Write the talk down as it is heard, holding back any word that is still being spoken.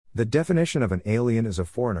The definition of an alien is a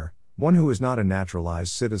foreigner, one who is not a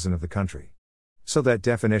naturalized citizen of the country. So that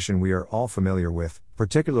definition we are all familiar with,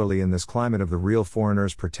 particularly in this climate of the real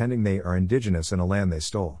foreigners pretending they are indigenous in a land they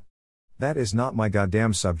stole. That is not my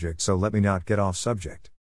goddamn subject, so let me not get off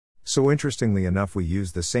subject. So interestingly enough, we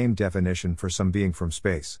use the same definition for some being from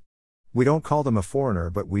space. We don't call them a foreigner,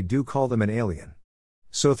 but we do call them an alien.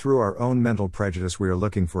 So through our own mental prejudice we are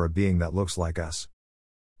looking for a being that looks like us.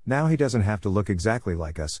 Now he doesn't have to look exactly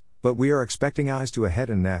like us, but we are expecting eyes to a head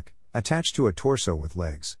and neck, attached to a torso with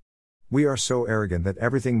legs. We are so arrogant that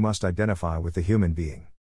everything must identify with the human being.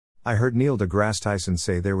 I heard Neil deGrasse Tyson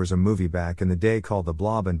say there was a movie back in the day called The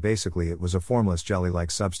Blob, and basically it was a formless jelly-like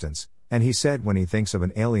substance, and he said when he thinks of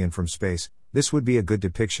an alien from space, this would be a good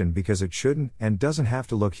depiction because it shouldn't and doesn't have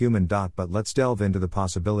to look human. But let's delve into the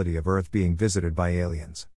possibility of Earth being visited by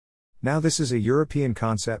aliens. Now this is a European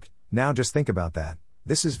concept, now just think about that,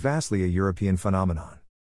 this is vastly a European phenomenon.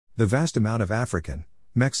 The vast amount of African,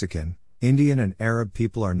 Mexican, Indian and Arab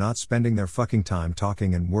people are not spending their fucking time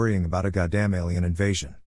talking and worrying about a goddamn alien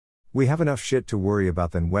invasion. We have enough shit to worry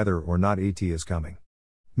about than whether or not ET is coming.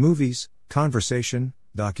 Movies, conversation,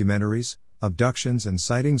 documentaries, abductions and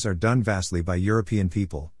sightings are done vastly by European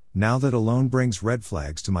people. Now that alone brings red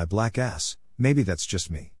flags to my black ass. Maybe that's just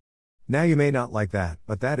me. Now you may not like that,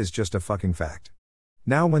 but that is just a fucking fact.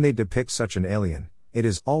 Now when they depict such an alien, it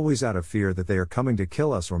is always out of fear that they are coming to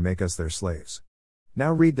kill us or make us their slaves.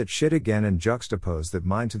 Now read that shit again and juxtapose that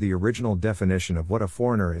mind to the original definition of what a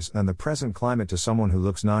foreigner is and the present climate to someone who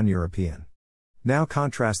looks non-European. Now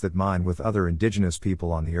contrast that mind with other indigenous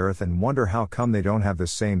people on the earth and wonder how come they don't have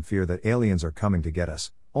this same fear that aliens are coming to get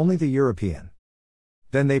us, only the European.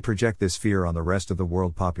 Then they project this fear on the rest of the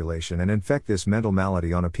world population and infect this mental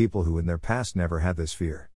malady on a people who in their past never had this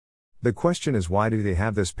fear. The question is, why do they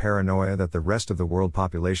have this paranoia that the rest of the world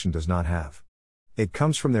population does not have? It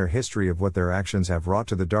comes from their history of what their actions have wrought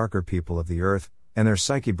to the darker people of the earth, and their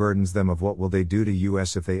psyche burdens them of what will they do to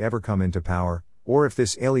us if they ever come into power, or if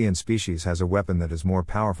this alien species has a weapon that is more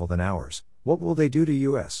powerful than ours, what will they do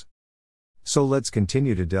to us? So let's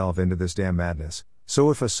continue to delve into this damn madness. So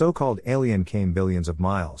if a so-called alien came billions of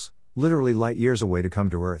miles, literally light years away to come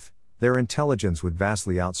to Earth, their intelligence would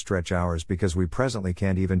vastly outstretch ours because we presently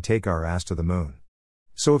can't even take our ass to the moon.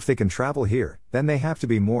 So if they can travel here, then they have to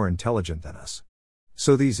be more intelligent than us.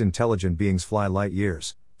 So these intelligent beings fly light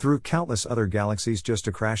years, through countless other galaxies just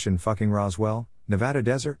to crash in fucking Roswell, Nevada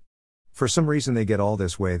desert? For some reason they get all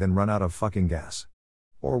this way then run out of fucking gas.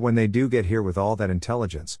 Or when they do get here with all that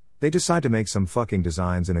intelligence, they decide to make some fucking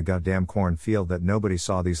designs in a goddamn cornfield that nobody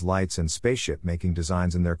saw these lights and spaceship making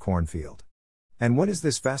designs in their cornfield. And what is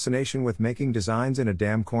this fascination with making designs in a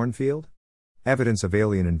damn cornfield? Evidence of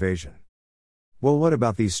alien invasion. Well, what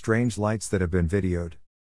about these strange lights that have been videoed?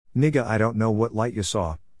 Nigga, I don't know what light you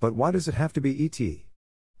saw, but why does it have to be ET?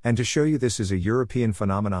 And to show you this is a European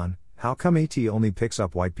phenomenon, how come ET only picks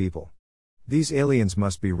up white people? These aliens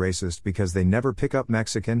must be racist because they never pick up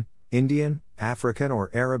Mexican, Indian, African or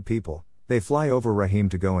Arab people. They fly over Rahim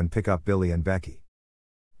to go and pick up Billy and Becky.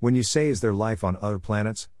 When you say is there life on other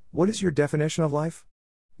planets, what is your definition of life?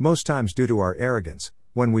 Most times due to our arrogance,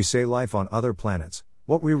 when we say life on other planets,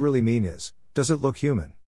 what we really mean is, does it look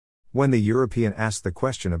human? When the European asks the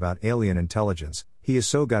question about alien intelligence, he is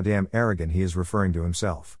so goddamn arrogant he is referring to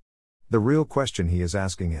himself. The real question he is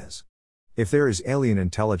asking is, if there is alien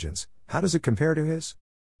intelligence, how does it compare to his?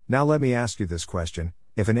 Now let me ask you this question,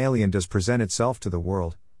 if an alien does present itself to the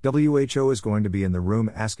world, WHO is going to be in the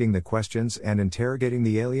room asking the questions and interrogating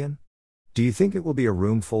the alien? Do you think it will be a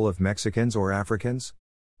room full of Mexicans or Africans?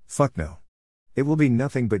 Fuck no. It will be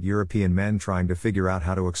nothing but European men trying to figure out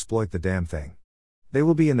how to exploit the damn thing. They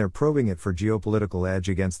will be in there probing it for geopolitical edge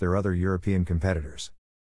against their other European competitors.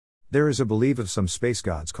 There is a belief of some space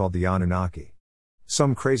gods called the Anunnaki.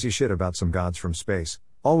 Some crazy shit about some gods from space,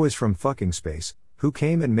 always from fucking space, who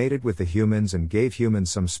came and mated with the humans and gave humans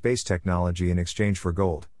some space technology in exchange for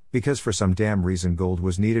gold, because for some damn reason gold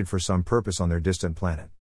was needed for some purpose on their distant planet.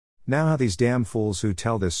 Now how these damn fools who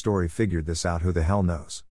tell this story figured this out, who the hell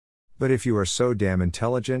knows? But if you are so damn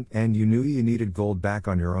intelligent and you knew you needed gold back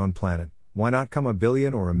on your own planet, why not come 1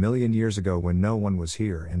 billion or 1 million years ago when no one was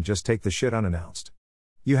here and just take the shit unannounced?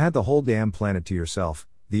 You had the whole damn planet to yourself,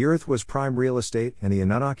 the Earth was prime real estate and the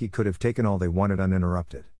Anunnaki could have taken all they wanted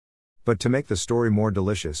uninterrupted. But to make the story more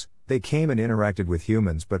delicious, they came and interacted with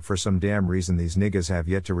humans, but for some damn reason these niggas have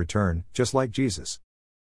yet to return, just like Jesus.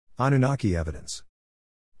 Anunnaki evidence.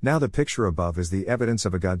 Now the picture above is the evidence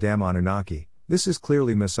of a goddamn Anunnaki. This is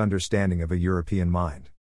clearly misunderstanding of a European mind.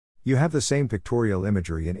 You have the same pictorial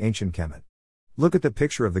imagery in ancient Kemet. Look at the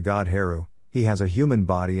picture of the god Heru, he has a human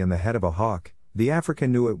body and the head of a hawk, The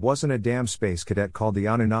African knew it wasn't a damn space cadet called the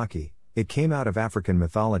Anunnaki. It came out of African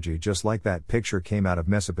mythology just like that picture came out of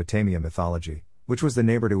Mesopotamia mythology, which was the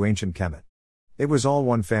neighbor to ancient Kemet. It was all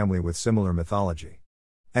one family with similar mythology.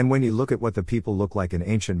 And when you look at what the people look like in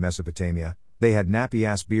ancient Mesopotamia, they had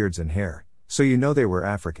nappy-ass beards and hair, so you know they were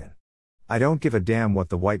African. I don't give a damn what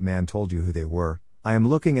the white man told you who they were, I am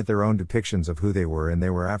looking at their own depictions of who they were and they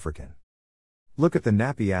were African. Look at the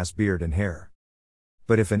nappy-ass beard and hair.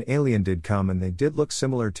 But if an alien did come and they did look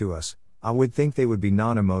similar to us, I would think they would be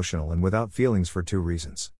non-emotional and without feelings for two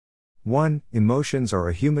reasons. 1. Emotions are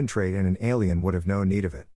a human trait and an alien would have no need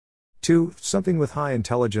of it. 2. Something with high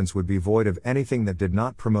intelligence would be void of anything that did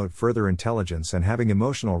not promote further intelligence, and having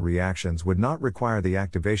emotional reactions would not require the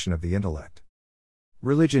activation of the intellect.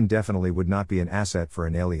 Religion definitely would not be an asset for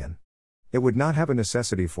an alien. It would not have a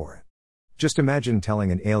necessity for it. Just imagine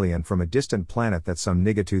telling an alien from a distant planet that some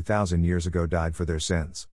nigga 2,000 years ago died for their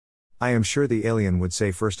sins. I am sure the alien would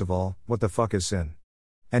say first of all, what the fuck is sin?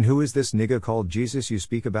 And who is this nigga called Jesus you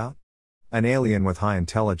speak about? An alien with high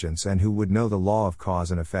intelligence and who would know the law of cause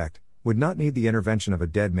and effect, would not need the intervention of a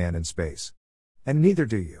dead man in space. And neither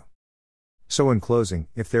do you. So in closing,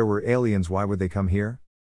 if there were aliens, why would they come here?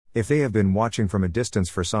 If they have been watching from a distance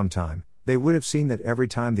for some time, they would have seen that every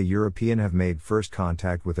time the European have made first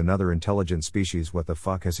contact with another intelligent species, what the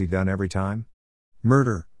fuck has he done every time?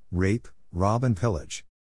 Murder, rape, rob and pillage.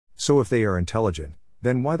 So if they are intelligent,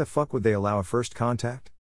 then why the fuck would they allow a first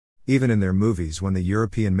contact? Even in their movies, when the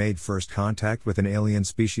European made first contact with an alien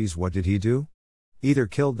species, what did he do? Either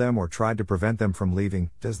killed them or tried to prevent them from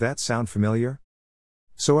leaving. Does that sound familiar?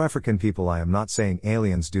 So African people, I am not saying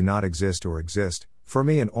aliens do not exist or exist, for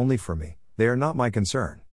me and only for me, they are not my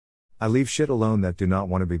concern. I leave shit alone that do not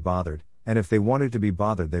want to be bothered, and if they wanted to be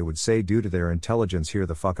bothered they would say due to their intelligence here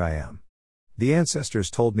the fuck I am. The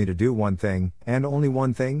ancestors told me to do one thing, and only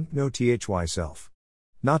one thing, no thy self.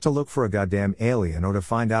 Not to look for a goddamn alien or to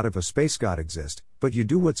find out if a space god exists, but you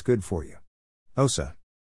do what's good for you. OSA.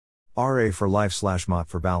 RA for life / MOT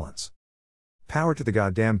for balance. Power to the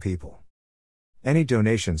goddamn people. Any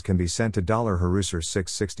donations can be sent to $Harusers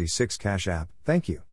 666 Cash App, thank you.